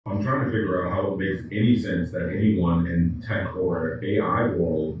I'm trying to figure out how it makes any sense that anyone in tech or AI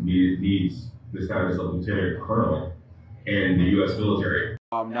world needs the status of lieutenant colonel in the U.S. military.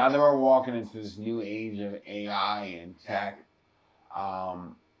 Now that we're walking into this new age of AI and tech, I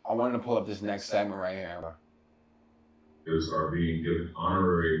wanted to pull up this next segment right here. Are being given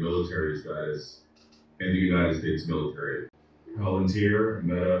honorary military status in the United States military. Palantir,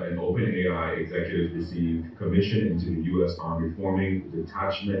 Meta, and OpenAI executives received commission into the U.S. Army, forming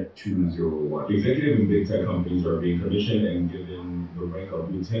Detachment 201. Executives in big tech companies are being commissioned and given the rank of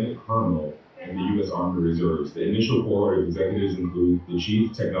lieutenant colonel in the U.S. Army Reserves. The initial cohort of executives include the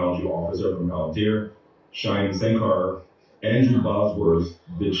Chief Technology Officer from Palantir, Shine Sankar, Andrew Bosworth,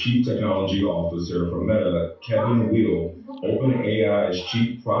 the Chief Technology Officer from Meta, Kevin Wheel, OpenAI's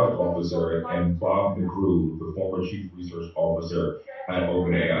Chief Product Officer, and Bob McGrew, the former Chief Research Officer at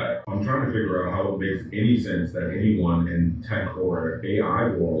OpenAI. I'm trying to figure out how it makes any sense that anyone in tech or AI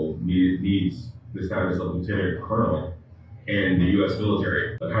world needs the status of lieutenant colonel in the U.S.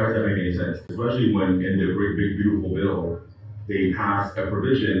 military. Like, how does that make any sense? Especially when in the Great Big Beautiful Bill, they passed a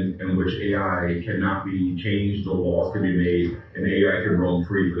provision in which AI cannot be changed, no laws can be made, and AI can roam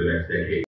free for the next decade.